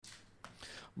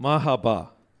Mahaba.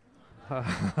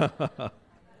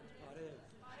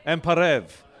 And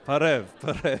Parev.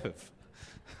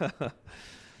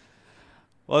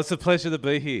 Well, it's a pleasure to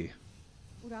be here.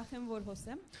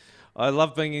 I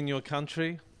love being in your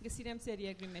country.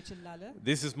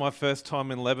 This is my first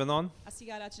time in Lebanon.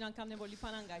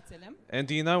 And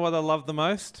do you know what I love the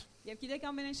most?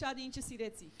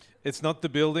 It's not the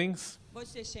buildings.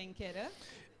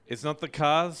 It's not the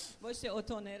cars.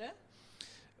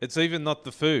 It's even not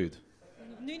the food.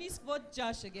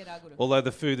 Although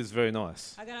the food is very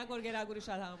nice.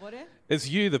 It's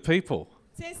you, the people.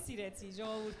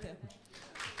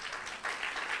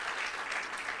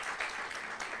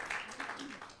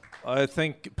 I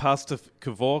thank Pastor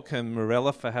Kevork and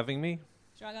Mirella for having me.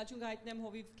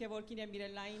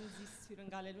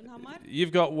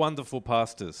 You've got wonderful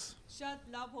pastors.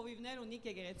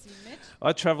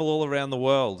 I travel all around the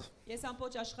world.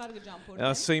 And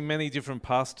I see many different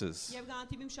pastors.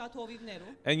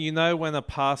 And you know when a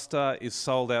pastor is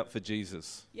sold out for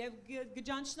Jesus.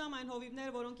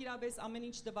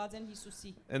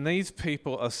 And these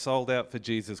people are sold out for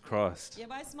Jesus Christ.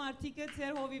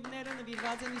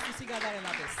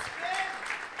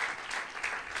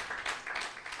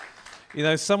 You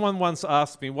know, someone once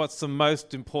asked me, what's the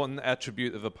most important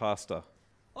attribute of a pastor?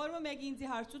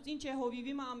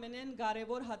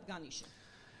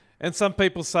 And some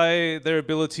people say their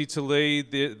ability to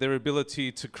lead, their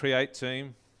ability to create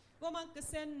team.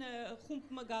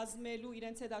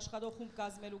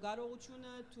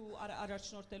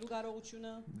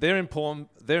 They're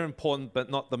important, but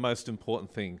not the most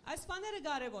important thing.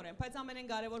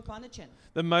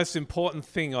 The most important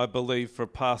thing, I believe, for a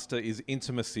pastor is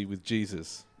intimacy with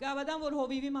Jesus.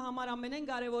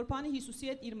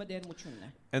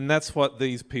 And that's what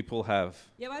these people have.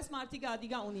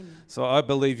 So I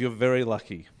believe you're very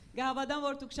lucky.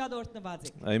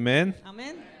 Amen.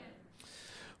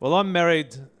 Well, I'm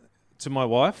married to my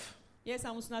wife.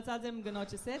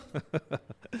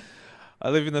 I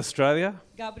live in Australia.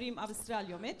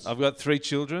 I've got 3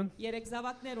 children.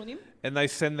 And they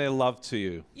send their love to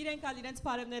you.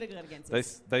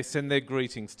 They send their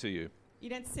greetings to you.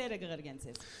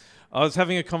 I was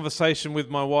having a conversation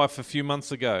with my wife a few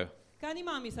months ago. And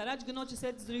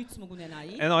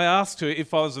I asked her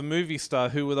if I was a movie star,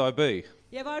 who would I be?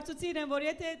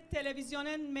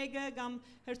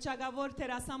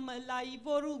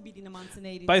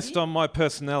 Based on my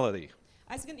personality.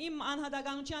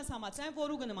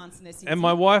 And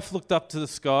my wife looked up to the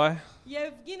sky.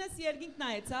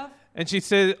 And she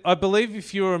said, I believe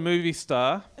if you were a movie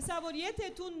star,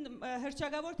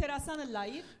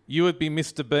 you would be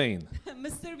Mr. Bean.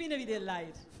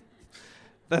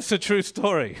 That's a true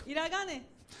story.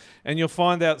 And you'll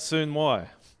find out soon why.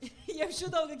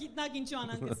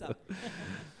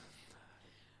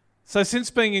 So since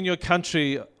being in your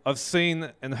country, I've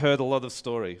seen and heard a lot of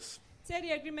stories.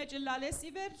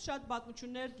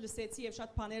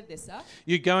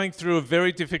 You're going through a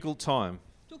very difficult time.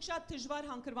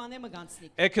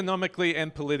 Economically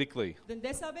and politically.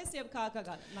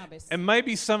 And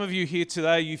maybe some of you here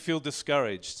today, you feel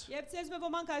discouraged.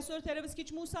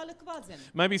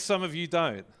 Maybe some of you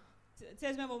don't.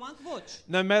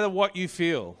 No matter what you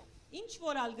feel,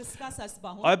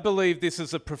 I believe this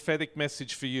is a prophetic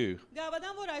message for you.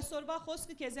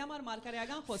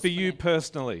 For you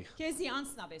personally.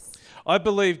 I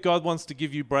believe God wants to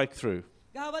give you breakthrough.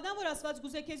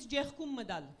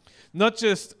 Not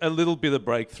just a little bit of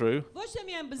breakthrough,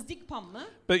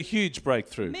 but huge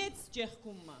breakthrough.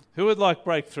 Who would like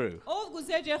breakthrough?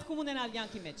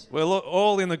 We're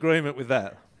all in agreement with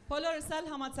that.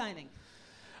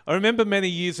 I remember many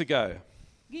years ago,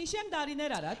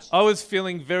 I was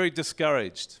feeling very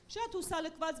discouraged.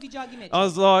 I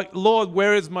was like, Lord,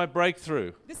 where is my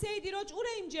breakthrough?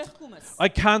 I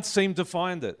can't seem to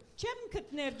find it.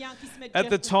 At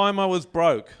the time I was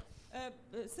broke.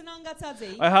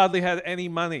 I hardly had any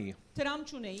money.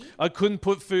 I couldn't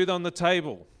put food on the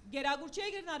table.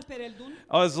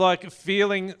 I was like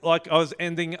feeling like I was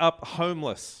ending up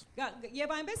homeless.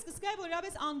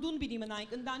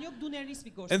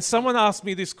 And someone asked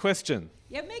me this question.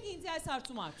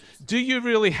 Do you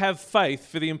really have faith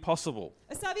for the impossible?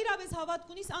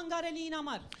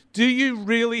 Do you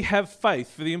really have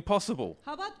faith for the impossible?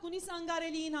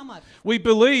 We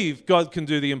believe God can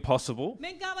do the impossible.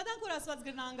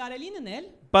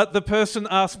 But the person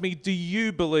asked me, do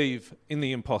you believe in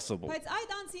the impossible?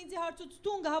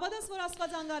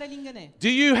 Do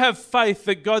you have faith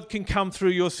that God can come through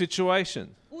your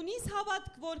situation?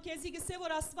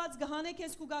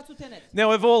 Now,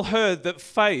 we've all heard that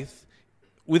faith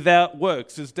without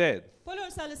works is dead.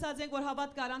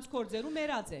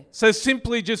 So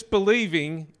simply just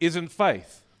believing isn't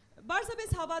faith.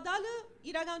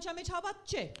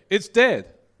 It's dead.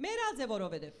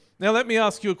 Now let me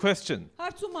ask you a question.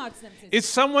 If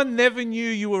someone never knew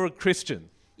you were a Christian,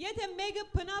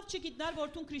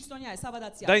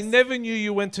 they never knew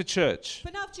you went to church,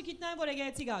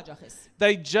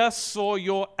 they just saw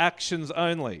your actions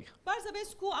only,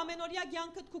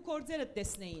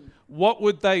 what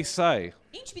would they say?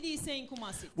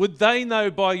 Would they know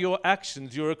by your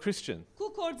actions you're a Christian?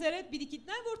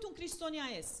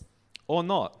 Or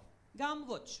not?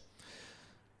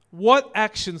 What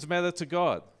actions matter to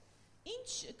God?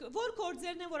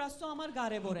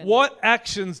 What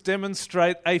actions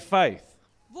demonstrate a faith?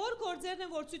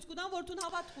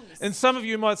 And some of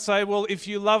you might say, well, if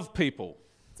you love people,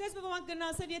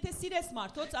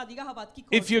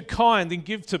 if you're kind and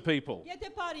give to people,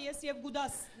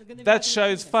 that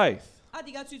shows faith.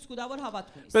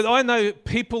 But I know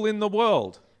people in the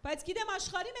world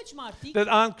that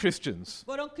aren't Christians,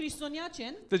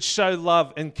 that show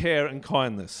love and care and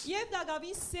kindness.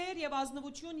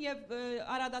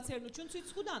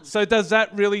 So does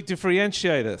that really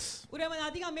differentiate us?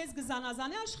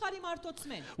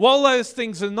 While those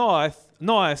things are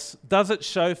nice, does it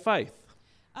show faith?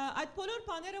 I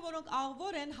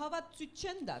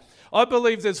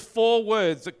believe there's 4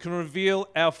 words that can reveal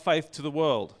our faith to the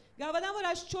world.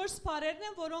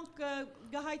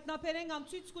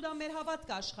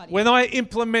 When I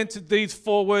implemented these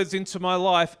 4 words into my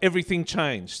life, everything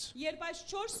changed.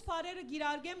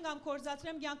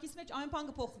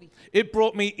 It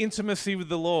brought me intimacy with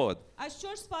the Lord.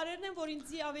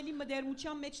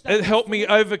 It helped me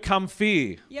overcome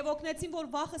fear.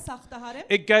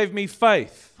 It gave me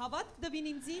faith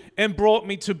and brought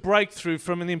me to breakthrough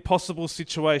from an impossible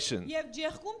situation.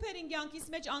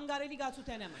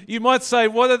 You might say,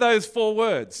 what are those 4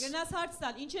 words?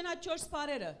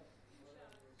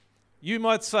 You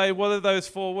might say, what are those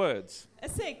 4 words?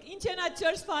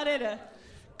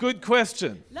 Good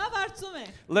question.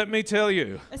 Let me tell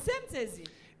you.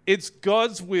 It's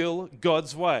God's will,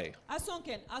 God's way.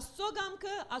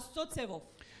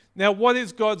 Now, what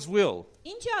is God's will?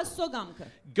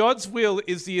 God's will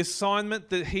is the assignment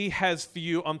that He has for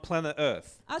you on planet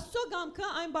Earth.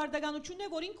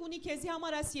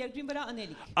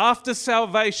 After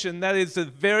salvation, that is the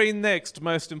very next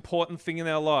most important thing in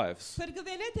our lives.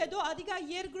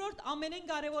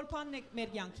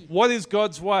 What is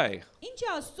God's way?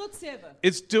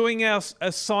 It's doing our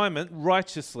assignment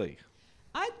righteously.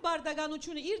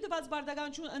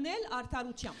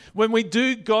 When we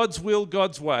do God's will,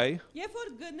 God's way,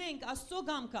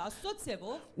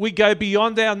 we go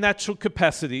beyond our natural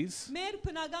capacities.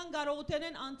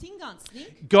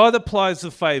 God applies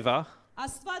the favor,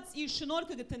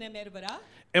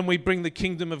 and we bring the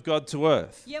kingdom of God to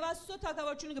earth.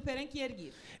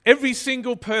 Every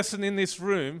single person in this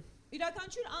room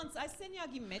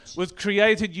was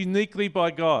created uniquely by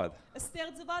God.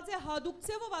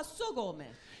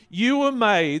 You were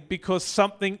made because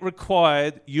something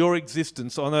required your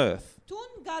existence on earth.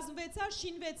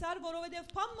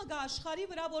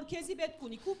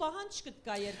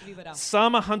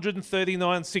 Psalm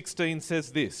 139:16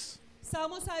 says this.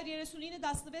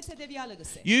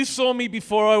 You saw me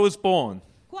before I was born.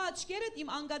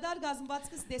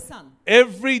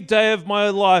 Every day of my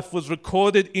life was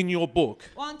recorded in your book.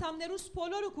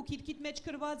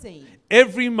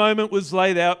 Every moment was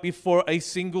laid out before a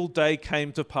single day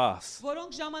came to pass.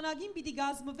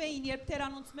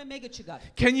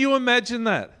 Can you imagine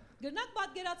that?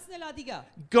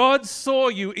 God saw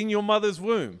you in your mother's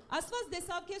womb.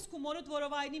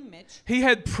 He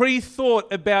had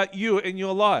pre-thought about you in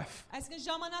your life.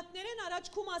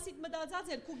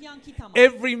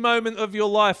 Every moment of your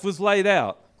life was laid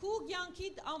out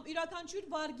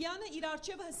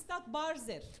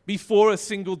before a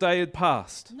single day had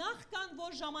passed.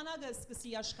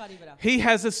 He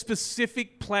has a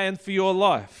specific plan for your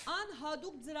life.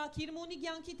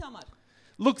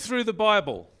 Look through the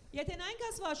Bible.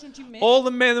 All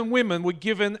the men and women were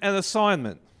given an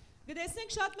assignment.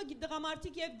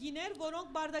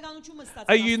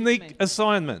 A unique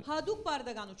assignment.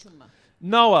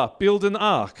 Noah, build an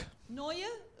ark.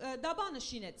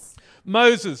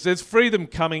 Moses, there's freedom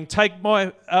coming. Take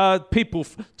my people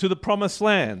to the promised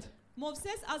land.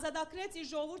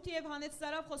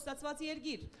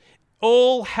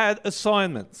 All had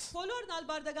assignments.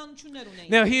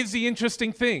 Now here's the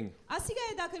interesting thing.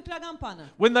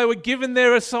 When they were given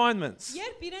their assignments,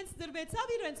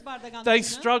 they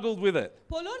struggled with it.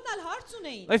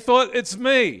 They thought, it's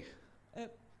me.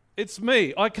 It's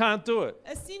me. I can't do it.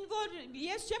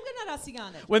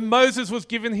 When Moses was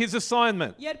given his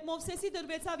assignment, it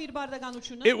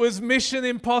was mission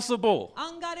impossible.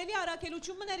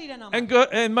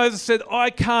 And Moses said, I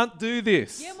can't do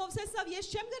this.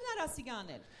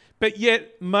 But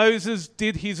yet Moses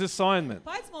did his assignment.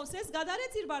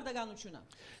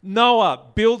 Noah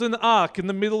built an ark in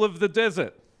the middle of the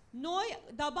desert.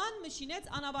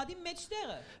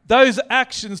 Those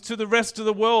actions to the rest of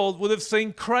the world would have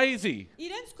seemed crazy.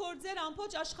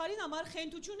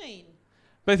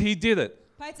 But he did it.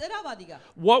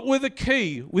 What were the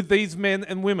key with these men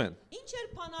and women?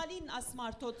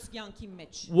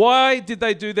 Why did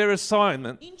they do their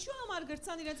assignment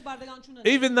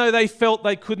even though they felt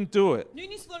they couldn't do it?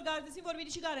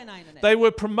 They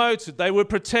were promoted, they were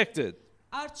protected.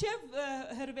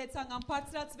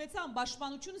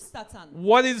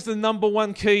 What is the number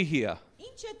one key here?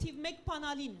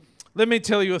 Let me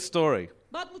tell you a story.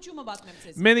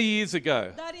 Many years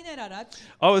ago,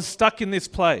 I was stuck in this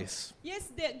place.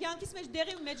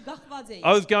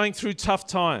 I was going through tough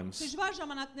times.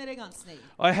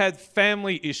 I had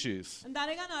family issues,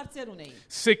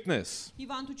 sickness.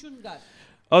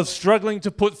 I was struggling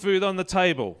to put food on the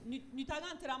table.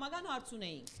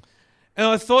 And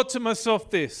I thought to myself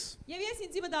this: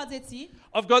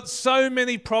 I've got so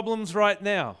many problems right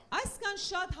now.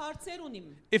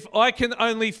 If I can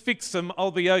only fix them,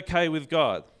 I'll be okay with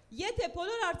God.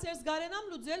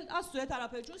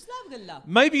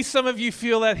 Maybe some of you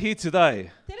feel that here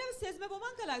today.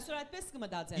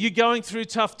 You're going through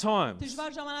tough times.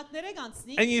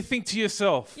 And you think to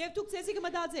yourself,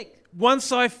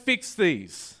 once I fix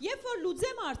these,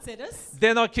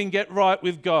 then I can get right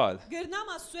with God.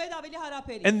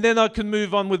 And then I can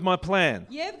move on with my plan.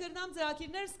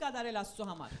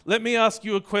 Let me ask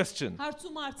you a question.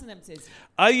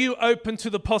 Are you open to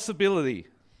the possibility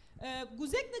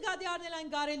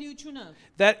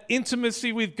that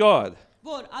intimacy with God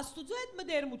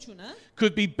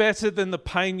could be better than the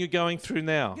pain you're going through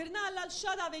now?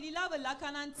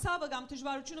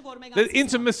 That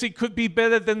intimacy could be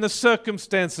better than the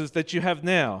circumstances that you have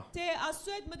now.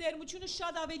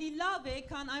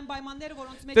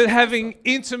 That having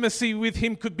intimacy with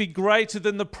Him could be greater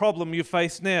than the problem you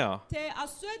face now.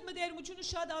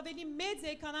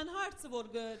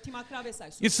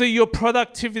 You see, your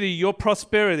productivity, your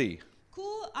prosperity,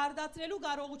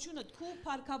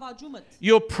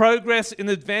 your progress in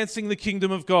advancing the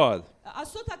kingdom of God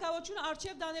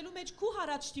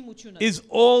is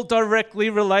all directly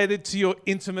related to your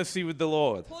intimacy with the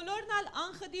Lord.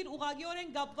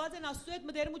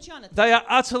 They are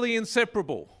utterly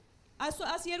inseparable.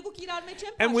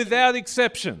 And without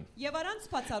exception,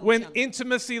 when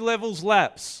intimacy levels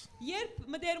lapse,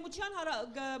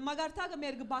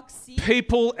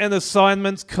 people and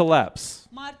assignments collapse.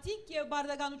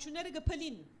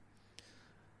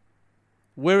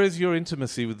 Where is your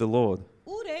intimacy with the Lord?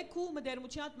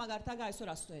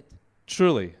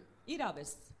 Truly.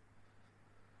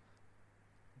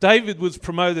 David was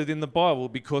promoted in the Bible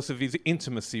because of his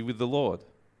intimacy with the Lord.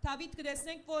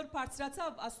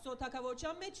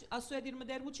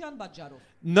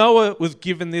 Noah was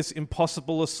given this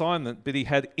impossible assignment, but he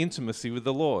had intimacy with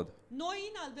the Lord.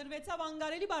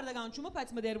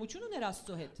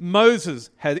 Moses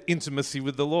had intimacy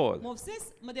with the Lord.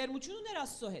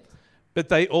 But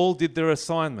they all did their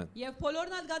assignment.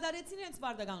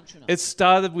 It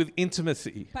started with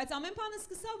intimacy.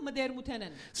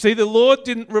 See, the Lord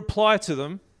didn't reply to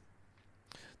them.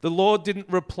 The Lord didn't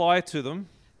reply to them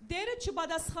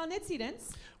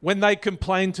when they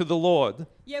complained to the Lord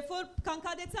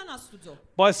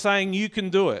by saying, you can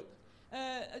do it.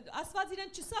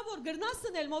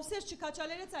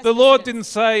 The Lord didn't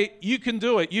say, you can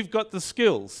do it, you've got the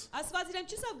skills.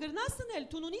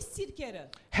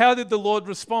 How did the Lord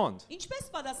respond?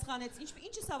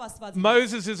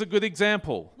 Moses is a good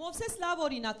example.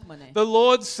 The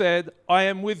Lord said, I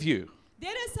am with you.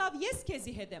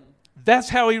 That's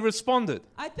how he responded.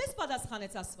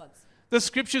 The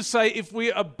scriptures say if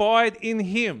we abide in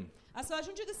him,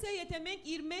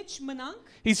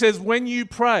 he says, when you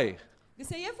pray,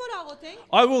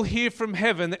 I will hear from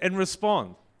heaven and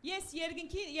respond.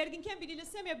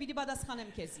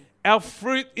 Our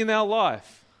fruit in our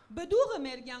life,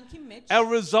 our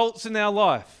results in our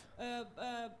life, are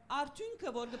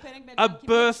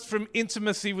birthed from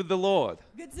intimacy with the Lord.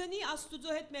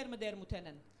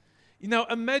 You know,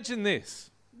 imagine this.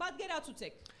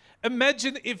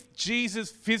 Imagine if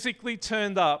Jesus physically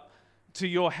turned up to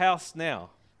your house now.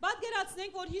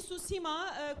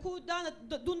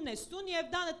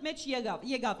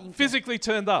 Physically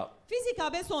turned up.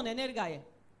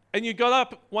 And you got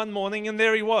up one morning and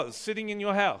there he was, sitting in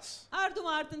your house.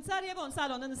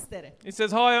 He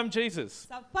says, "Hi, I'm Jesus."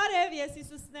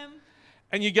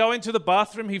 And you go into the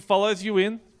bathroom, he follows you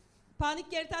in.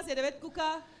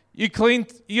 You clean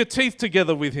your teeth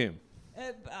together with him.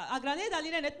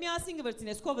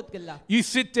 You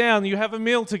sit down, you have a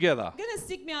meal together.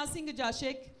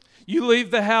 You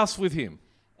leave the house with him.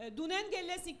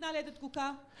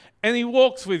 And he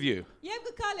walks with you,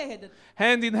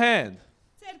 hand in hand,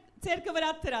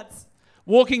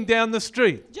 walking down the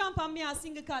street.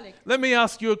 Let me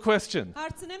ask you a question.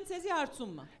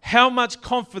 How much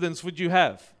confidence would you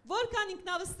have?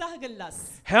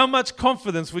 How much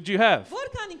confidence would you have?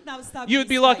 You would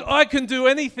be like, "I can do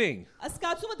anything.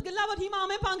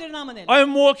 I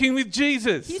am walking with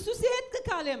Jesus.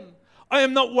 I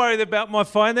am not worried about my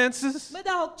finances.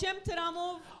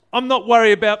 I'm not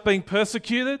worried about being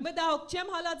persecuted.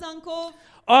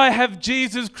 I have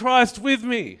Jesus Christ with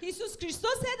me."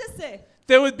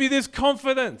 There would be this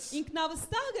confidence.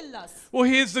 Well,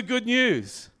 here's the good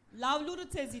news.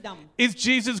 Is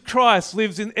Jesus Christ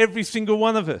lives in every single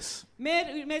one of us.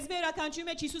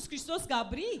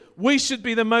 We should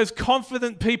be the most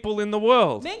confident people in the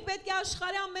world.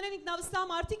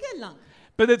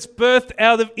 But it's birthed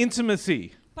out of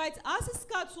intimacy.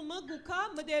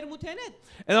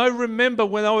 And I remember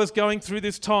when I was going through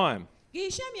this time,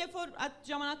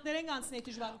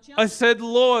 I said,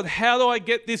 "Lord, how do I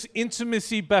get this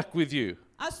intimacy back with you?"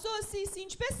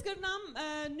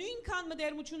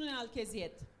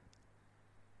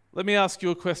 Let me ask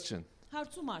you a question.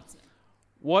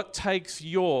 What takes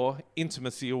your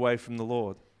intimacy away from the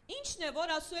Lord?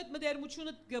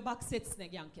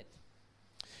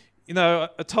 You know,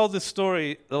 I told this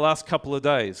story the last couple of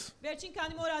days.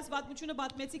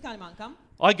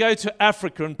 I go to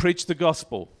Africa and preach the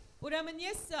gospel.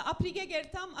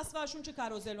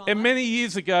 And many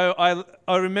years ago,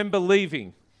 I remember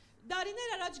leaving.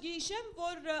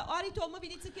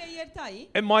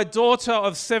 And my daughter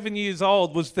of 7 years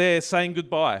old was there saying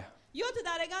goodbye.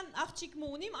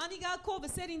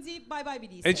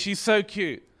 And she's so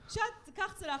cute.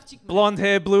 Blonde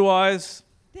hair, blue eyes.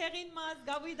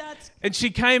 And she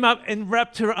came up and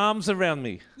wrapped her arms around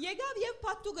me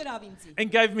and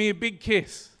gave me a big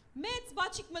kiss.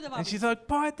 And she's like,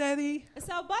 "Bye, Daddy."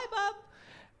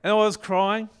 And I was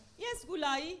crying.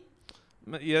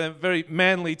 Yeah, very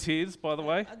manly tears, by the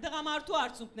way.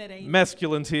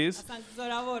 Masculine tears.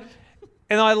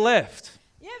 And I left.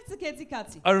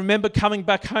 I remember coming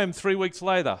back home 3 weeks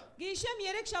later.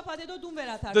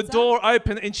 The door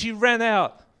opened and she ran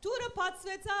out.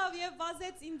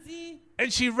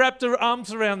 And she wrapped her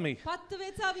arms around me.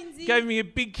 Gave me a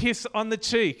big kiss on the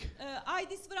cheek.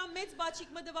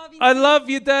 "I love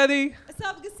you, Daddy.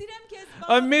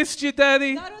 I missed you,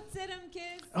 Daddy."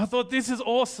 I thought, this is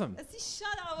awesome.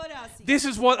 This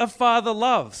is what a father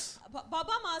loves.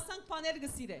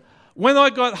 When I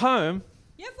got home,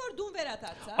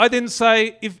 I didn't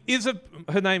say,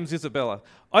 her name's Isabella.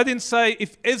 I didn't say,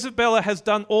 if Isabella has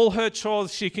done all her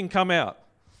chores, she can come out.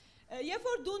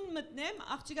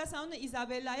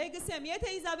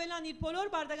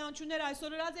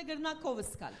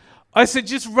 I said,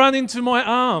 just run into my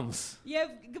arms.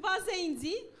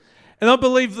 And I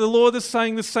believe the Lord is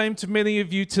saying the same to many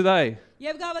of you today.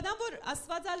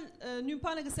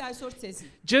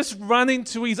 Just run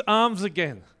into his arms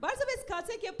again.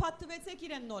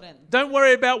 Don't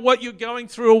worry about what you're going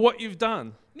through or what you've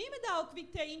done.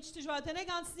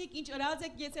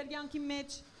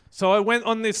 So I went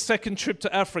on this second trip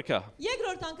to Africa.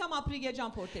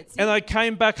 And I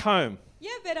came back home.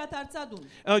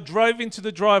 And I drove into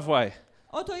the driveway.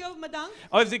 I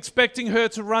was expecting her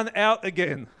to run out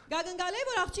again.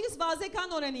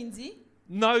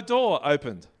 No door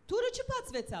opened.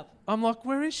 I'm like,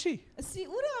 where is she?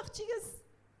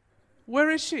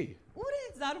 Where is she?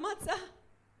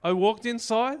 I walked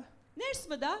inside.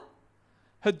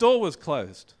 Her door was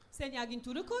closed.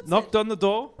 Knocked on the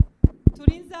door. I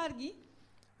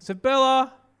said,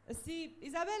 "Bella."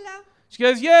 She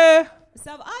goes, "Yeah."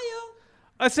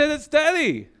 I said, "It's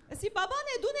Daddy."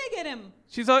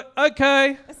 She's like,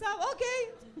 "Okay."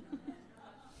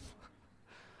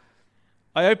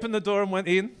 I opened the door and went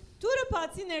in.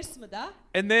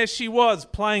 And there she was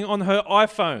playing on her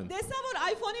iPhone.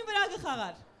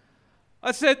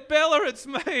 I said, "Bella, it's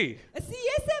me."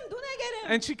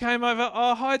 And she came over,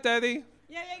 "Oh, hi, Daddy."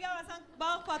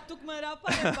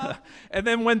 And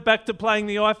then went back to playing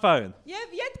the iPhone.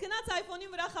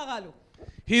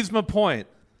 Here's my point.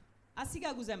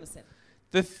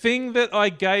 The thing that I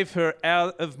gave her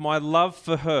out of my love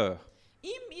for her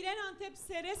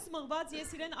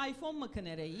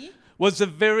was the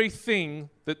very thing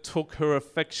that took her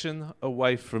affection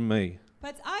away from me.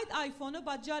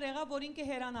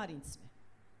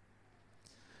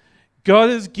 God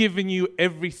has given you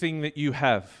everything that you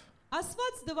have.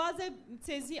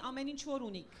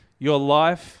 Your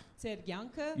life,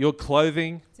 your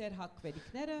clothing,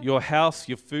 your house,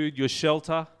 your food, your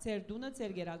shelter,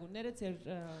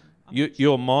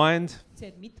 your mind,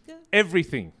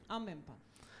 everything.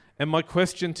 And my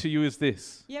question to you is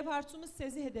this. It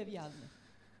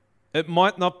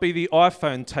might not be the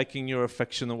iPhone taking your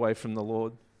affection away from the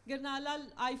Lord.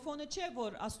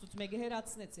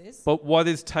 But what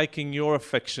is taking your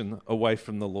affection away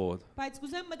from the Lord?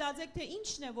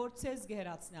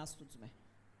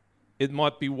 It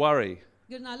might be worry.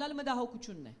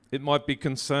 It might be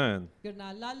concern.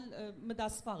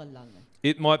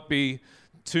 It might be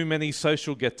too many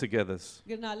social get-togethers.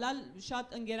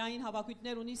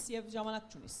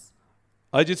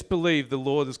 I just believe the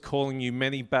Lord is calling you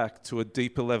many back to a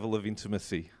deeper level of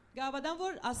intimacy.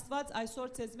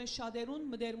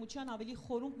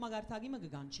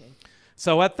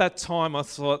 So at that time I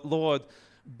thought, Lord,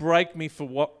 break me for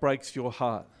what breaks your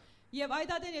heart.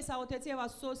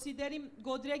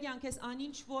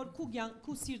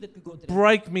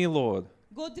 Break me, Lord.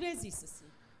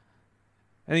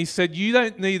 And he said, you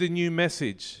don't need a new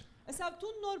message.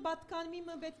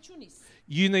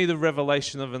 You need a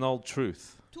revelation of an old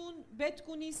truth.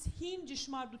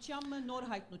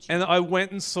 And I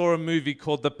went and saw a movie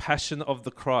called The Passion of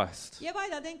the Christ.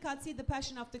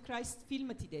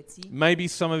 Maybe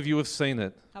some of you have seen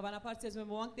it.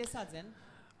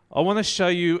 I want to show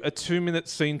you a 2-minute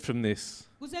scene from this.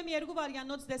 And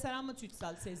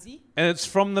it's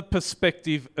from the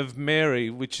perspective of Mary,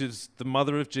 which is the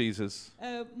mother of Jesus.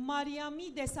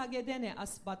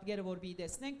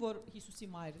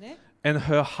 And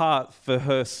her heart for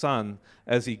her son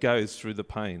as he goes through the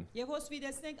pain.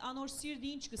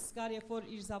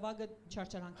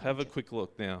 Have a quick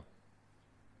look now.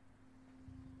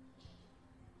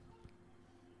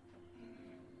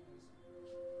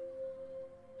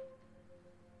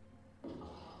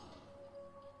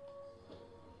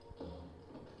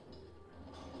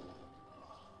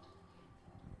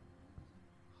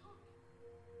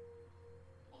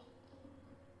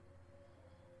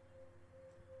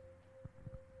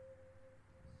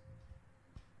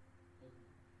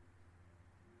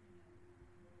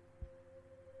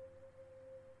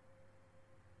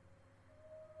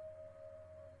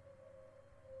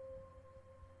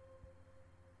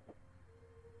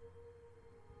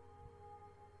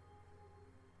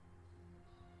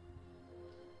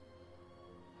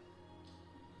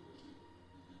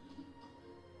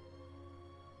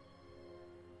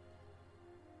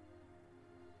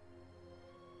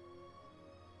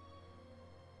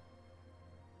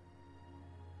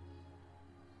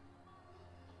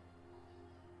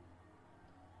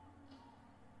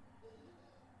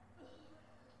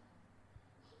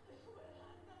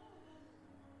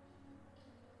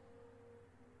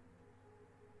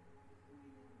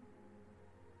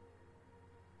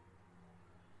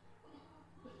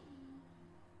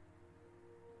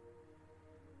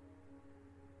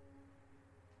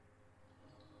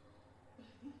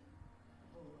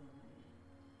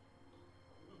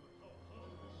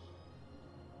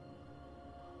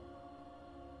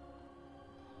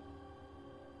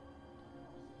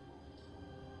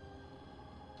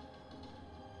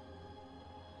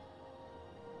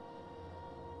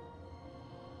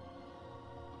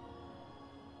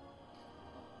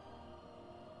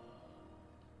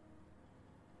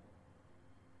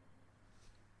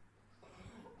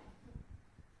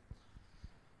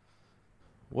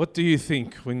 What do you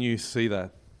think when you see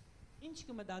that?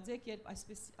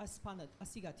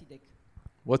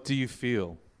 What do you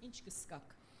feel?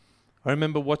 I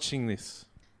remember watching this.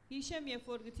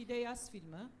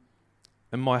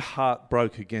 And my heart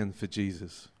broke again for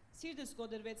Jesus.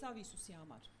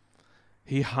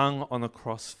 He hung on a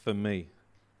cross for me.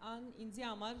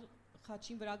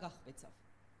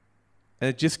 And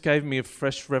it just gave me a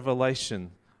fresh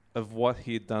revelation of what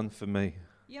he had done for me.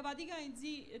 I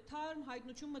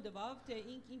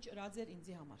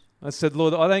said,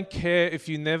 Lord, I don't care if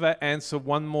you never answer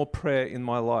one more prayer in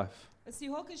my life.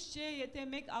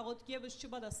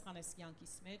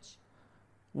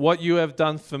 What you have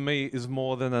done for me is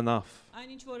more than enough.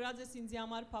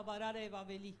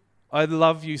 I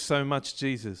love you so much,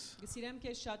 Jesus.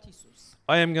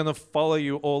 I am going to follow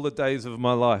you all the days of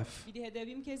my life.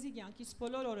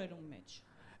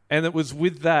 And it was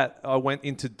with that I went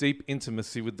into deep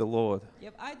intimacy with the Lord.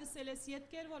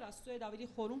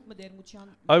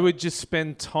 I would just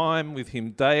spend time with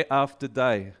him day after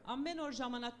day.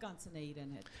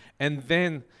 And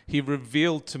then he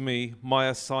revealed to me my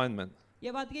assignment.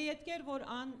 And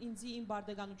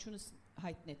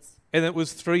it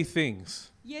was 3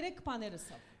 things.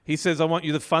 He says, I want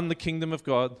you to fund the kingdom of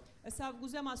God. I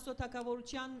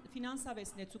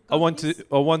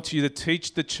want you to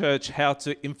teach the church how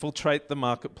to infiltrate the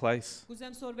marketplace. And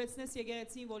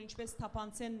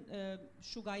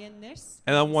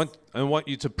I want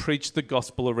you to preach the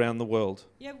gospel around the world.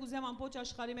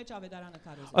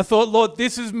 I thought, Lord,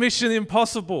 this is mission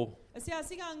impossible.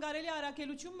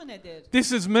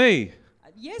 This is me.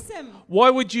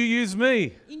 Why would you use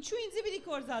me?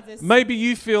 Maybe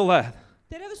you feel that.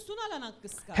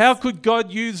 How could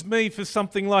God use me for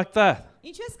something like that?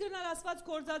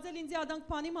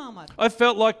 I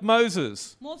felt like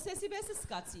Moses,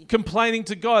 complaining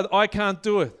to God, I can't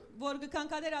do it.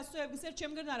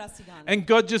 And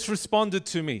God just responded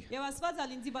to me.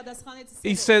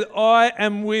 He said, I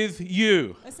am with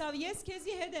you.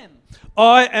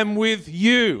 I am with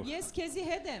you.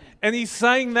 And he's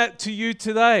saying that to you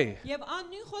today.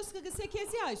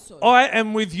 I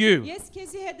am with you.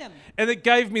 And it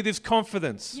gave me this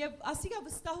confidence.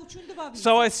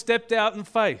 So I stepped out in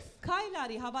faith.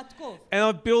 And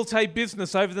I built a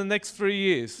business over the next 3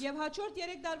 years.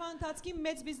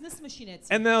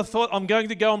 And then I thought, I'm going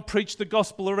to go and preach the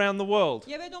gospel around the world.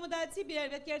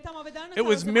 It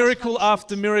was miracle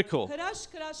after miracle.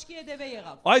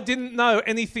 I didn't know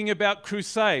anything about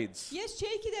crusades.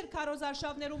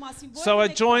 So I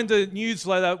joined a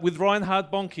newsletter with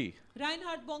Reinhard Bonnke.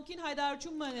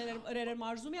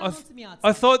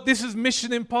 I thought this is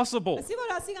mission impossible.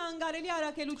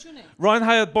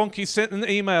 Reinhard Bonnke sent an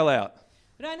email out.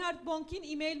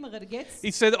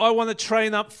 He said, I want to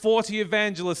train up 40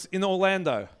 evangelists in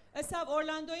Orlando.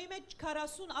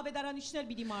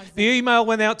 The email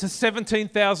went out to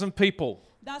 17,000 people.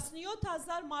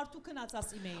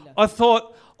 I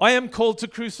thought, I am called to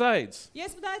crusades.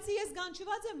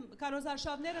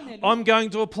 I'm going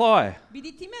to apply.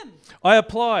 I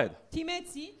applied.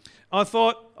 I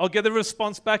thought, I'll get a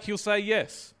response back, he'll say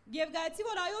yes.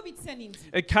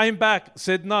 It came back,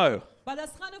 said no.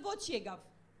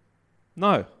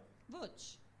 No.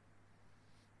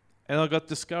 And I got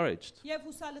discouraged.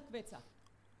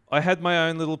 I had my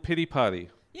own little pity party.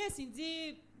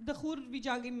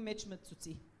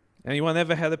 Anyone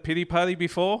ever had a pity party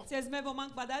before? Yeah.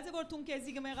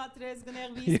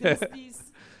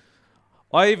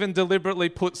 I even deliberately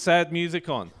put sad music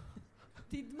on.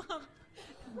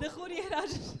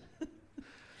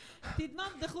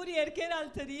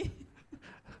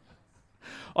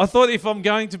 I thought if I'm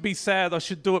going to be sad, I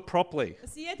should do it properly.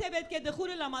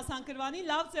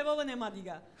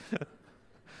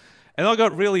 And I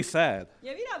got really sad.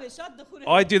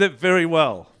 I did it very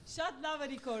well.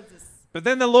 But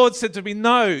then the Lord said to me,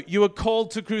 no, you are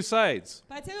called to crusades.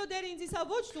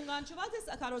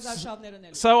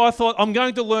 So I thought, I'm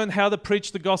going to learn how to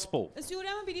preach the gospel.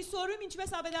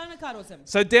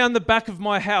 So down the back of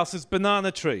my house is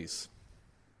banana trees.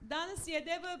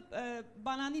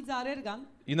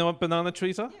 You know what banana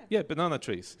trees are? Yeah, banana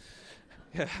trees.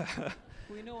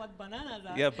 We know what bananas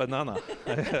are. Yeah, banana.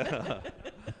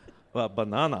 Well,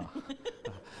 banana.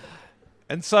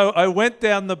 And so I went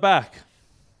down the back.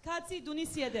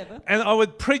 And I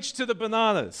would preach to the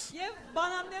bananas.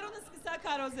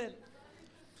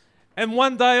 And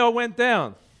one day I went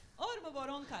down.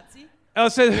 And I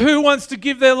said, who wants to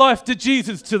give their life to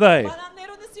Jesus today?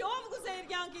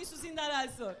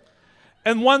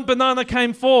 And one banana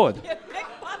came forward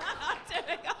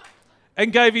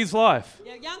and gave his life.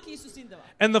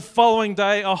 And the following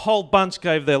day, a whole bunch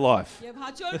gave their life. It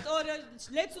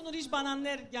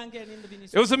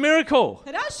was a miracle.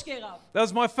 That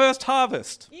was my first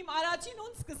harvest.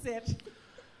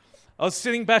 I was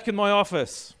sitting back in my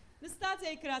office.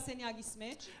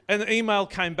 An email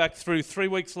came back through 3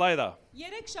 weeks later.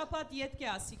 And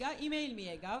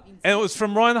it was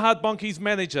from Reinhard Bonnke's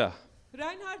manager.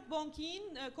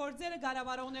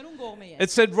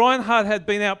 It said Reinhard had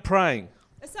been out praying.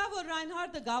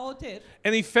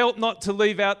 And he felt not to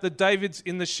leave out the Davids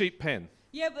in the sheep pen.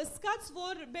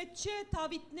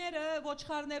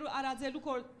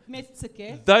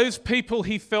 Those people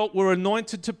he felt were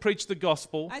anointed to preach the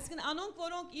gospel.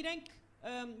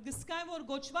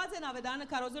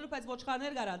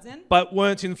 But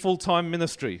weren't in full-time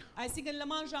ministry.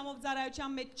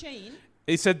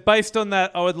 He said, based on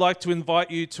that, I would like to invite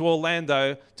you to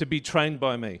Orlando to be trained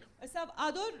by me.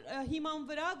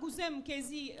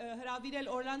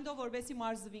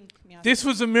 This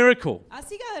was a miracle.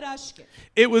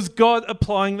 It was God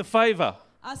applying the favor.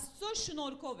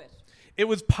 It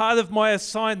was part of my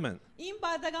assignment.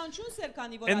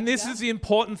 And this is the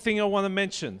important thing I want to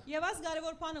mention.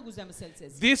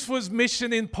 This was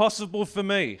mission impossible for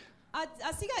me.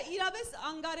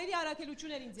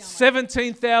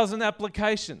 17,000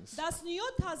 applications.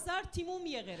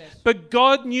 But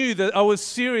God knew that I was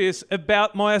serious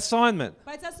about my assignment.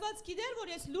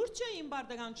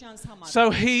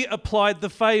 So He applied the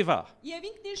favor.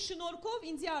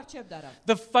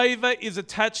 The favor is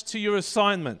attached to your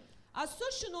assignment.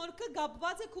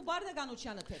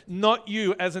 Not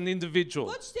you as an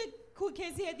individual.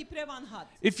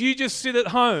 If you just sit at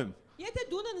home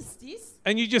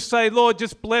and you just say, Lord,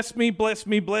 just bless me, bless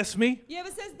me, bless me.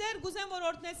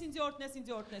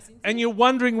 And you're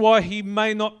wondering why He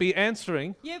may not be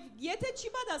answering.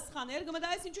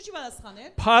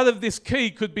 Part of this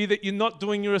key could be that you're not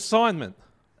doing your assignment.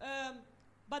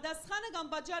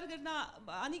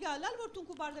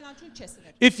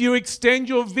 If you extend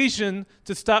your vision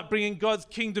to start bringing God's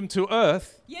kingdom to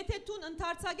earth,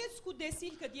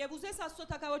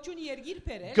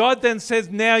 God then says,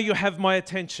 now you have my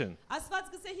attention.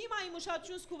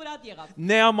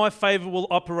 Now my favor will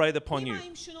operate upon you.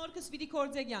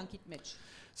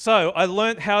 So I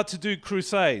learned how to do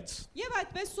crusades.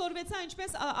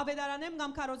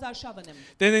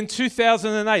 Then in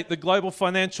 2008, the global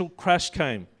financial crash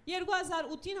came.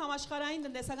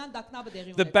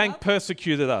 The bank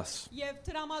persecuted us.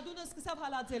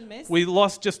 We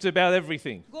lost just about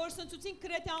everything.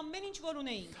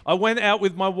 I went out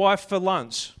with my wife for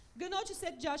lunch.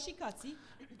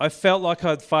 I felt like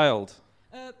I'd failed.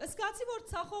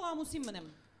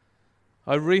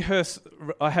 I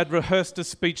had rehearsed a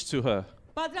speech to her.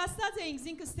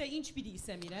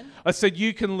 I said,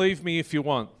 you can leave me if you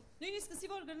want.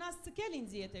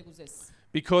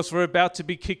 Because we're about to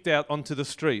be kicked out onto the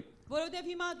street. And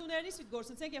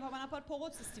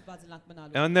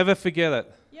I'll never forget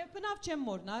it.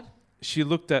 She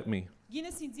looked at me.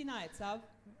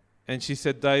 And she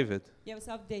said, David,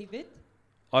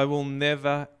 I will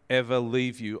never ever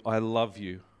leave you. I love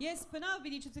you. She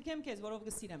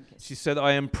said,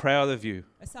 I am proud of you.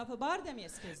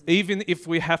 Even if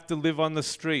we have to live on the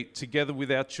street together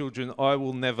with our children, I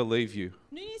will never leave you.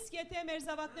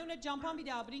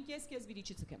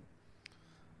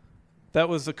 That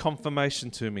was a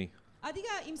confirmation to me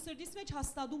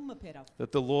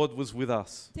that the Lord was with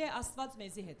us.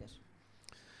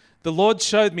 The Lord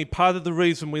showed me part of the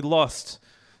reason we lost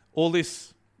all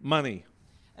this money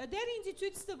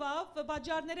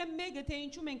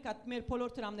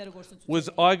was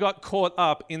I got caught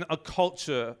up in a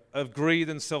culture of greed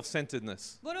and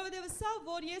self-centeredness.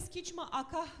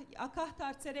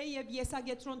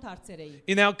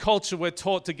 In our culture, we're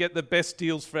taught to get the best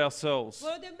deals for ourselves.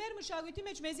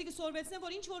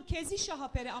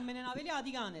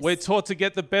 We're taught to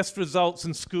get the best results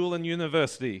in school and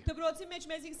university.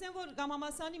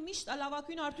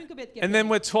 And then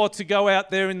we're taught to go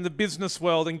out there in the business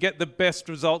world and get the best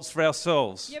results for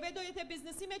ourselves.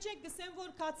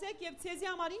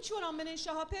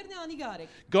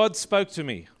 God spoke to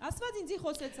me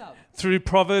through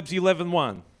Proverbs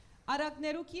 11:1.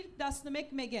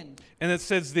 And it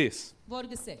says this: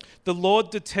 the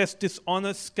Lord detests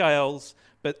dishonest scales,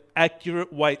 but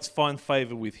accurate weights find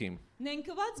favor with Him.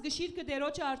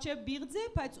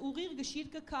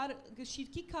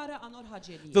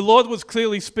 The Lord was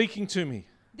clearly speaking to me.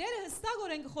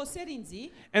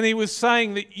 And He was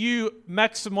saying that you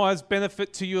maximize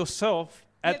benefit to yourself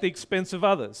at the expense of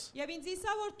others.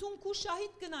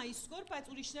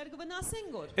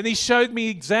 And He showed me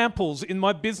examples in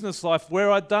my business life where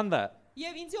I'd done that. You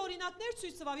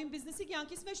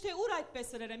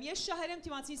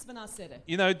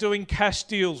know, doing cash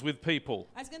deals with people.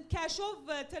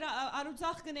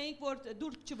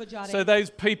 So those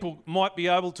people might be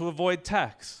able to avoid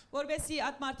tax.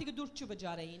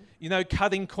 You know,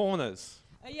 cutting corners.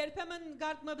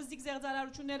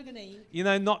 You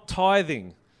know, not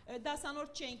tithing.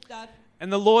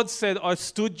 And the Lord said, I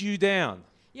stood you down.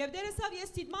 He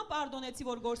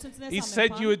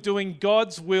said you were doing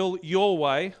God's will your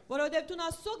way rather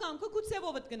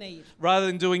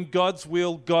than doing God's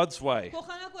will God's way.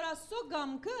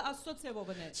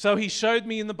 So He showed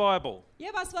me in the Bible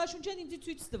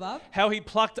how He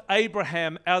plucked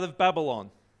Abraham out of Babylon.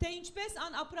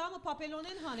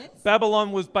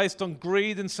 Babylon was based on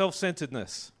greed and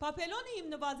self-centeredness.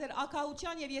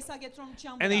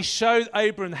 And He showed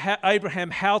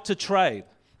Abraham how to trade.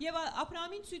 Եվ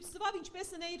Աբրահամին ցույց տվավ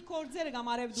ինչպես նա իր կորձերը կամ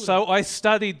արևդուրը։ So I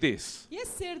studied this.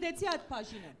 Ես սերդեցի այդ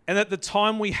բաժինը։ And at the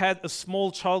time we had a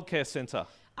small childcare center.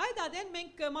 Այդ ադեն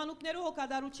մենք մանուկներու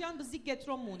հոգադարության բզիկ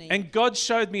գետրոմ ունեինք։ And God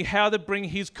showed me how to bring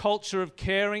his culture of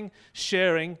caring,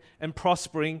 sharing and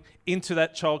prospering into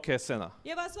that childcare center.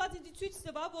 Եվ Աստված ինձ ցույց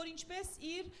տվավ, որ ինչպես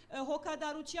իր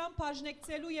հոգադարության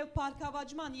բաժնեկցելու եւ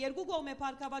փառքավաճման երկու կողմե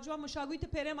փառքավաճման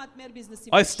մշակույթը բերեմ այդ մեր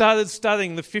բիզնեսի։ I started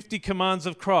studying the 50 commands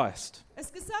of Christ.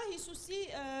 Սկսա Հիսուսի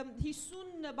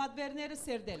 50 բادվերները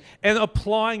սերդել։ And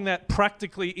applying that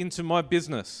practically into my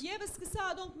business. Եվ սկսա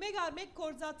ադոնք մեկ առ մեկ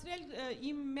կորզացրել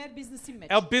իմ մեր բիզնեսի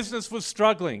մեջ։ Our business was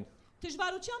struggling.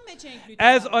 Դժվարության մեջ էինք լույս։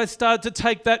 As I started to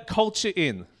take that culture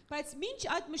in. Բայց ինչ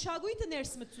այդ մշակույթը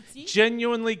ներսմծուցի։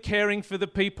 Genuinely caring for the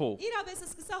people. Իրավես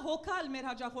սկսա հոգալ մեր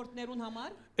հաջախորդներուն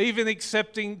համար։ Even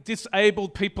accepting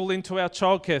disabled people into our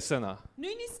childcare center.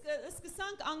 Նույնիսկ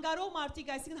սկսանք անգարող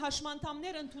մարդիկ, այսինքն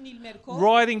հաշմանդամներ ընդունել մեր կողմ։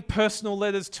 Writing personal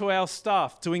letters to our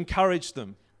staff to encourage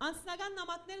them. Անձնական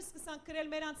նամակներ սկսանք գրել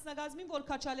մեր անձնագազմին, որ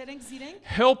քաչալերենք զիրենք։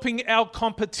 Helping our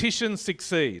competition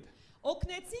succeed.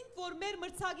 Օգնեցինք, որ մեր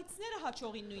մրցակիցները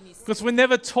հաջողին նույնիսկ։ Because we're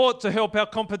never taught to help our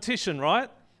competition, right?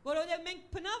 Որովհետև մենք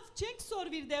բնավ չենք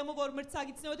սորվիր դեմը, որ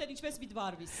մրցակիցներով ինչպես պիտի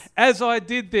վարվիս։ As I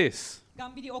did this,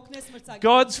 Կամ պիտի օգնես մրցակիցին։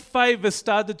 God's favor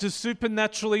started to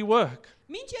supernaturally work.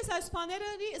 Մինչ ես այս բաները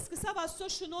սկսավ Աստծո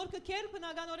շնորհքը քեր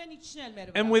բնականորեն իջնել մեր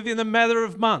վրա։ And within a matter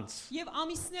of months, Եվ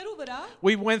ամիսներու վրա,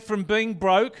 we went from being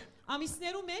broke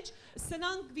ամիսներու մեջ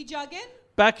սնանք վիճակեն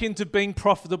back into being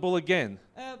profitable again.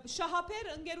 շահապեր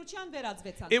ընկերության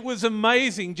վերածվեցան։ It was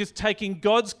amazing just taking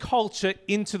God's culture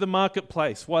into the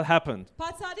marketplace. What happened?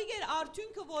 Բացառիկ էր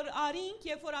արդյունքը, որ արինք,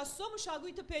 երբ որ Աստծո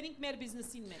մշակույթը բերինք մեր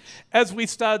բիզնեսին մեջ։ As we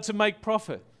started to make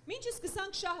profit, Մինչ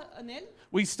սկսանք շահ անել,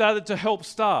 we started to help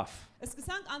staff.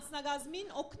 Սկսանք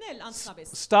անձնագազմին օգնել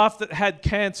անձնապես։ Staff that had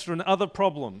cancer and other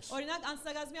problems. Օրինակ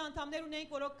անձնագազմի անդամներ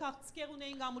ունեինք, որոնք քաղցկեղ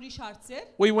ունեին կամ ուրիշ հարցեր։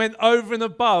 We went over and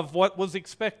above what was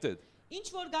expected. Ինչ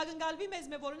որ գագնգալվի մեզ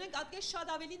մե որ ունենք այդպես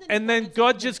շատ ավելին։ And then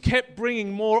God just kept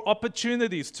bringing more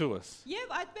opportunities to us.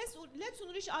 Եվ այդպես լեցուն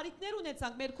ուրիշ արիտներ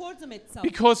ունեցանք մեր կորձը մեծացավ։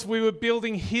 Because we were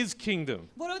building his kingdom.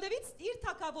 Որովհետև իր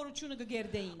թակավորությունը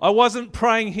կգերդեին։ I wasn't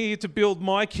praying here to build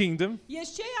my kingdom.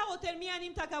 Ես չէի աղոթել միայն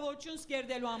իմ թակավորությունս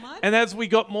կերդելու համար։ And as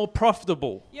we got more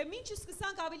profitable, Եվ մինչ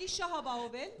սկսանք ավելի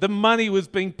շահավահովել, the money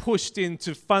was being pushed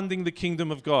into funding the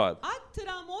kingdom of God. այդ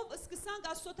դրամով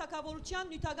սկսանք Աստծո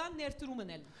թակավորության նյութական ներդրում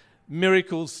անել։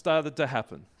 Miracles started to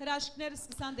happen. Հրաշքները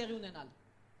սկսան տեղի ունենալ։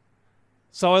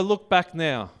 So I look back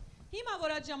now, Հիմա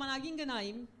որ այդ ժամանակին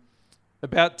գնայիմ,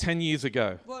 about 10 years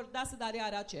ago, որ 10 տարի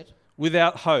առաջ էր,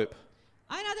 without hope,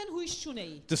 այն ադեն հույս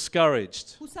չունեի,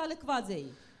 discouraged, հուսալքված էի,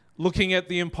 looking at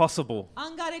the impossible,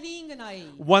 անգարելիին գնայի,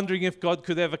 wondering if God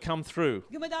could ever come through.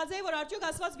 գմտածեի, որ արդյոք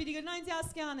Աստված պիտի գնա ինձ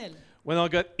ասկե անել։ When I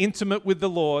got intimate with the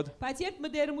Lord Բայց երբ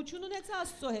մտերմություն ունեցա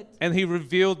Աստծո հետ, and he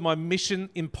revealed my mission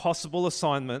impossible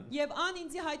assignment, եւ ան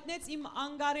ինձ հայտնեց իմ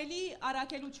անգարելի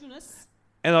առաքելությունս,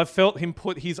 and I felt him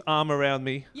put his arm around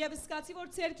me, եւ զգացի, որ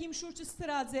ցերք իմ շուրջս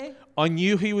տրած է, I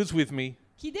knew he was with me,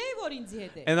 գիտեի, որ ինձ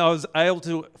հետ է, and I was able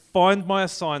to find my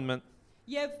assignment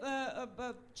եւ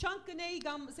չանք կնեի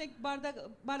կամ ասենք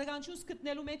բարդականությունս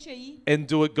գտնելու մեջ էի, and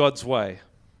do it God's way.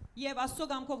 եւ Աստծո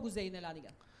կամքով գուզեի նել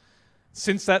ադիգա։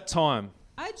 Since that time,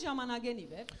 Այդ ժամանակեն ի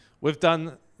վեր we've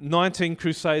done 19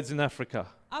 crusades in Africa.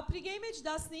 Ապրիգեի մեջ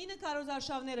 19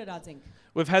 քարոզարշավներ ըրացենք։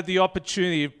 We've had the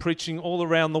opportunity of preaching all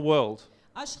around the world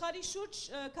Աշխարհի շուրջ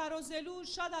քարոզելու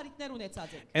շատ արիտներ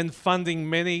ունեցած ենք։ and funding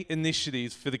many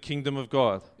initiatives for the kingdom of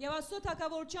God. Եվ Աստծո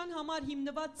թակավորության համար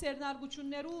հիմնված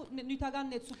ցերնարգություններու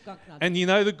նյութական նեցուկ կանգնած։ And you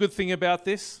know the good thing about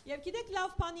this Եվ գիտեք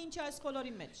լավ բան ինչ է այս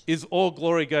բոլորի մեջ։ is all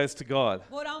glory goes to God.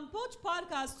 Որ ամբողջ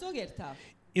փառքը Աստծո գերտա։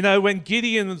 You know, when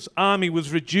Gideon's army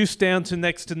was reduced down to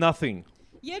next to nothing,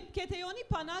 Երբ Քեթեոնի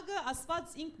բանակը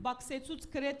Աստված ինք բաքսեցուց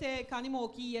գրեթե քանի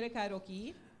մոկի 300 օկի։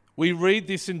 we read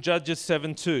this in Judges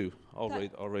 7:2. I'll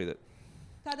read it.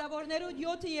 Թադավորներու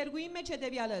 7:2-ի մեջ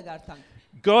հետեւյալը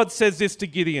գարտանք։ God says this to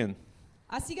Gideon.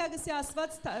 Ասիկա գսե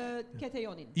Աստված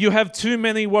Քեթեոնին։ You have too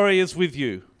many warriors with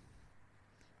you.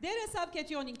 Դերեսավ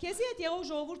Քեթեոնին, քեզի հետ եղող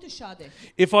ժողովուրդը շատ է։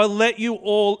 If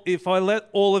I let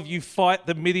all of you fight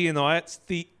the Midianites,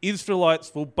 the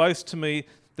Israelites will boast to me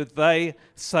that they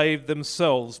saved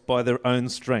themselves by their own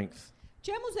strength.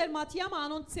 Չեմ ուզեր Մատիամ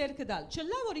անոնց ցերկը դալ։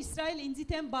 Չլա որ Իսրայել ինձի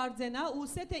դեմ բարձենա ու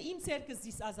ասե թե իմ ցերկս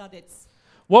զիս ազատեց։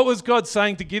 What was God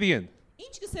saying to Gideon?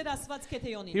 Ինչ գսեր Աստված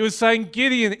Քեթեոնին։ He was saying,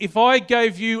 Gideon, if I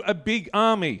gave you a big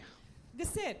army,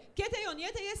 Գսեր, Քեթեոն,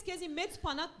 եթե ես քեզի մեծ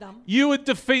բանակ դամ, you would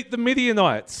defeat the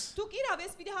Midianites. դուք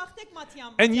իրավես պիտի հաղթեք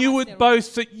Մատիամ։ And you would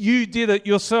boast that you did it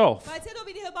yourself. Բայց հետո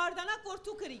պիտի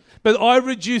But I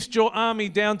reduced your army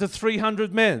down to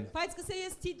 300 men.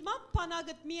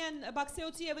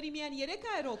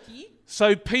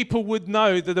 So people would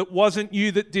know that it wasn't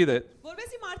you that did it.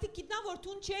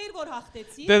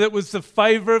 That it was the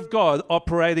favor of God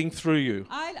operating through you.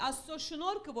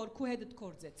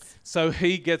 So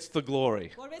he gets the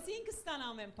glory.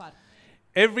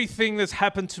 Everything that's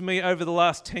happened to me over the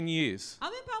last 10 years,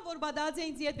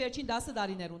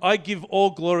 I give all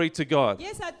glory to God.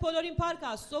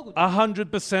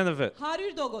 100% of it.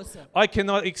 I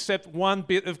cannot accept one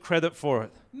bit of credit for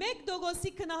it.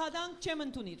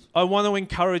 I want to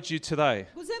encourage you today.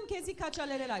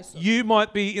 You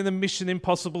might be in a Mission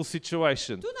Impossible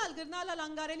situation.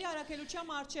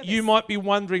 You might be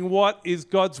wondering, what is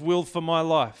God's will for my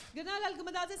life?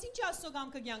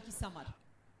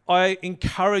 I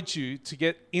encourage you to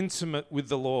get intimate with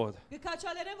the Lord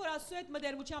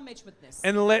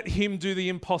and let Him do the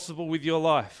impossible with your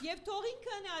life.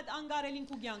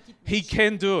 He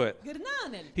can do it.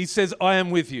 He says, I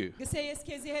am with you.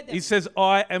 He says,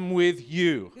 I am with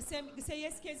you.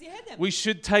 We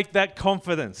should take that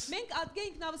confidence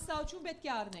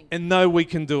and know we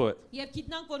can do it.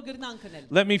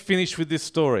 Let me finish with this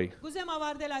story.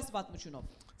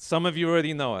 Some of you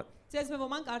already know it.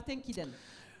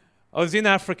 I was in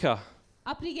Africa.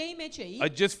 I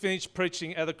just finished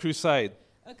preaching at a crusade.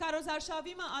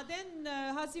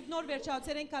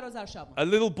 A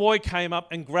little boy came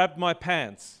up and grabbed my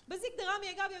pants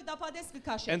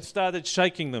and started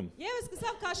shaking them.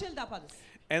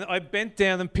 And I bent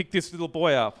down and picked this little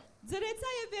boy up.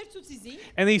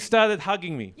 And he started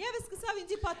hugging me.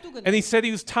 And he said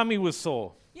his tummy was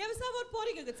sore.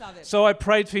 So I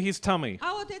prayed for his tummy.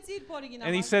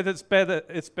 And he said it's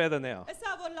better now.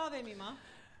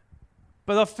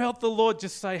 But I felt the Lord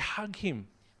just say, hug him.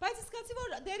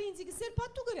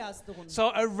 So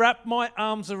I wrapped my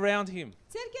arms around him.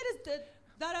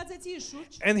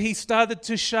 And he started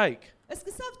to shake.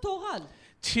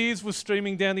 Tears were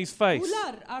streaming down his face.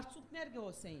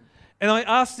 And I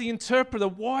asked the interpreter,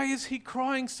 why is he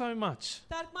crying so much?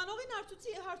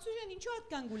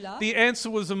 The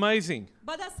answer was amazing.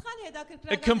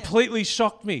 It completely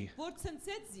shocked me.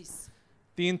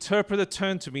 The interpreter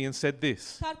turned to me and said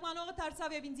this.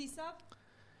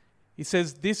 He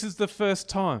says, this is the first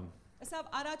time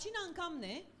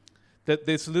that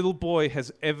this little boy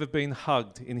has ever been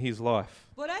hugged in his life.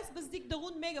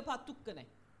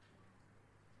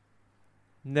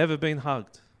 Never been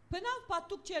hugged.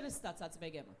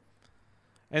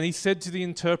 And he said to the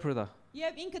interpreter,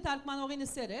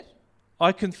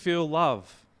 I can feel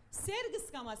love.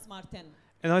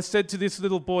 And I said to this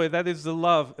little boy, that is the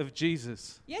love of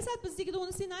Jesus.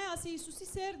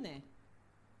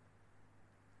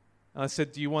 And I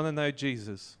said, do you want to know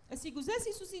Jesus?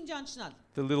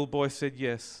 The little boy said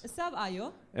yes.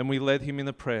 And we led him in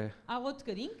a prayer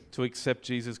to accept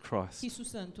Jesus Christ.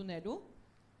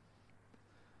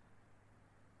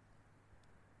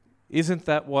 Isn't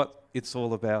that what it's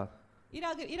all about?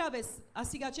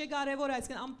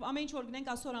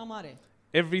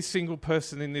 Every single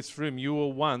person in this room, you were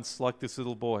once like this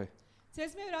little boy.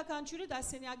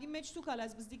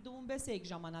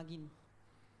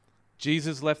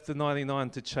 Jesus left the 99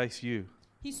 to chase you,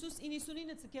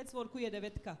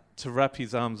 to wrap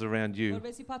his arms around you.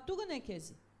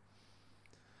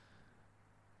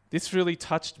 This really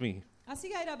touched me.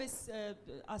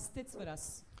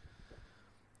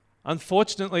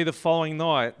 Unfortunately, the following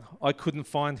night, I couldn't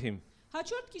find him.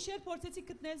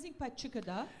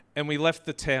 And we left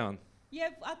the town.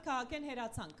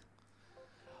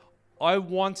 I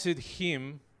wanted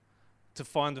him to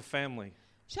find a family.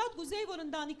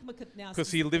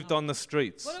 Because he lived on the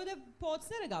streets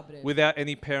without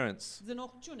any parents.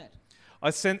 I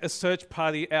sent a search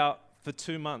party out for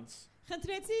 2 months. And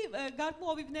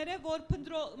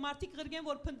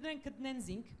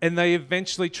they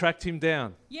eventually tracked him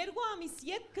down.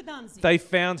 They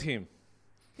found him.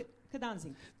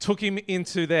 Took him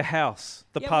into their house,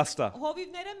 the pastor.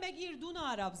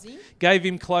 Gave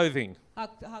him clothing.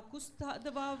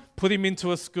 Put him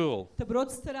into a school.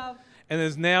 And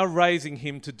is now raising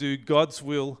him to do God's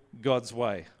will, God's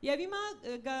way.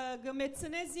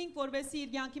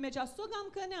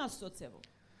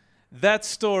 That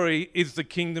story is the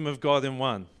kingdom of God in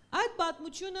one.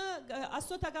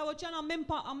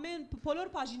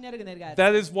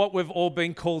 That is what we've all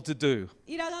been called to do.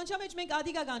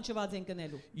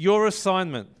 Your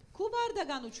assignment,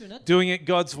 doing it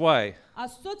God's way,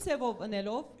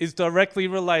 is directly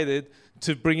related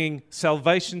to bringing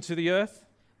salvation to the earth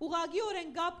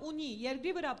ուղղակիորեն գապ ունի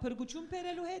երկրի վրա փրկություն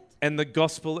բերելու հետ and the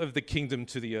gospel of the kingdom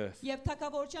to the earth. եւ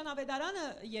թագավորության ավետարանը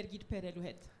երկիր բերելու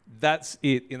հետ That's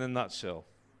it in a nutshell.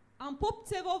 ամփոփ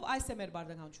ձևով այս է մեր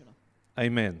բարդականությունը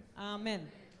Amen. ամեն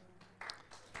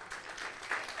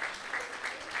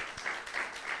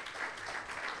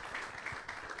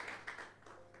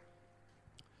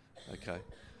Okay.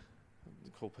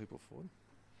 Call people forward.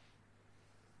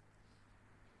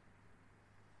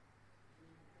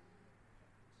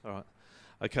 All right.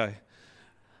 Okay.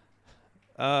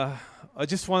 I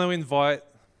just want to invite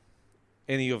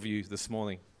any of you this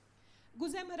morning.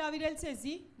 Գուզեմ հրավիրել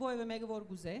ցեզի, ովևէ մեկը որ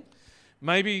գուզե։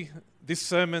 Maybe this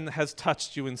sermon has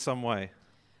touched you in some way.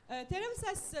 Տերևս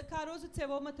այս քարոզը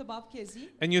ցևոմը տբավ քեզի։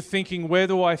 And you're thinking, where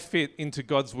do I fit into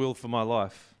God's will for my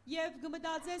life? Եվ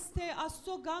գմտածես թե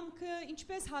Աստծո գամքը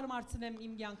ինչպես հարմարցնեմ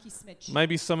իմ կյանքիս մեջ։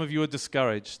 Maybe some of you are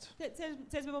discouraged.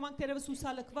 Ցեզ ոմանք տերևս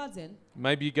հուսալքված են։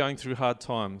 Maybe you're going through hard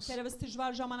times. Տերևս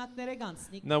դժվար ժամանակներ է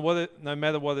գանցնի։ No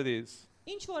matter what it is.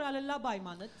 Ինչ որ ալելա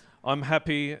բայմանդ։ I'm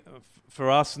happy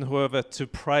for us and whoever to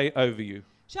pray over you.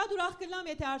 Շատ ուրախ կլամ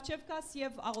եթե արժև կաս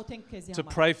եւ աղոթենք քեզի համար։ To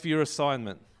pray for your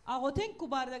assignment. Աղոթենք քու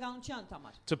բարդականության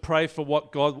համար։ To pray for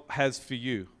what God has for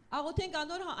you. Աղոթենք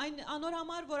անոր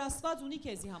համար որ Աստված ունի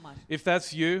քեզի համար։ If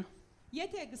that's you,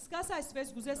 եթե գսկաս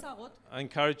այսպես գուզես աղոթ, I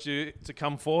encourage you to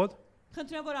come forward.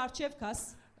 Խնդրեմ որ արժև կաս։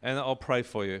 And I'll pray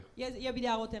for you. Եվ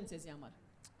աղոթեմ քեզի համար։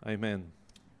 Amen.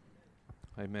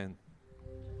 Amen.